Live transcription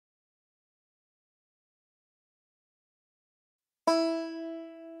My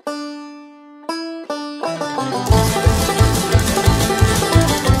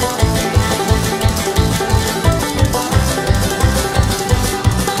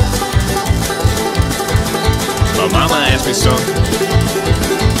mama asked me, son,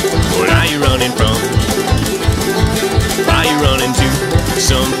 what are you running from? Are you running to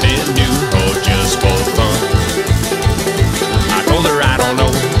something new or just for fun? I told her I don't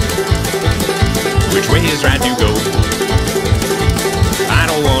know which way is right to go. I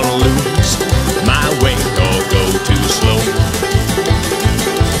don't want to lose my way or go too slow.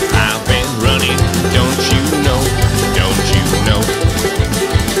 I've been running, don't you know, don't you know?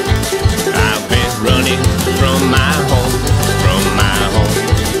 I've been running from my home, from my home.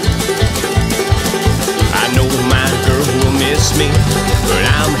 I know my girl will miss me, but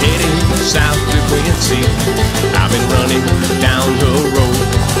I'm heading south to Quincy. I've been running down the road,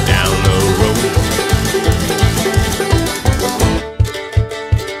 down the road.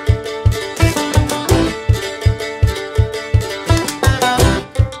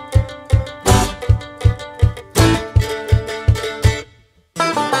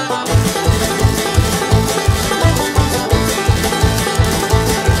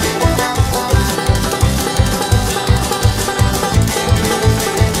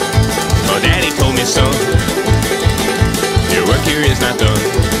 Son, your work here is not done.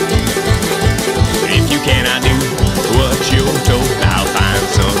 If you cannot do what you're told, I'll find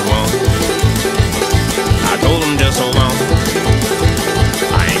someone. I told him just hold on,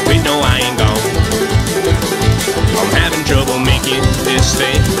 I ain't quit, no I ain't gone. I'm having trouble making this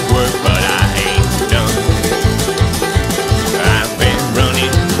thing work, but I ain't done. I've been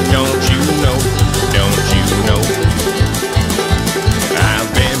running, don't you know, don't you know? I've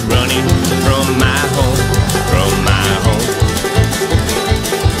been running from my home, from my home.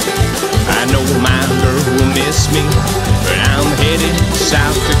 I know my girl will miss me, but I'm headed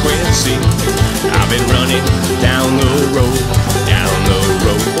south to Quincy. I've been running down the road, down the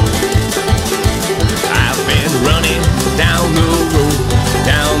road. I've been running down the road,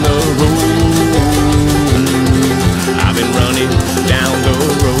 down the road.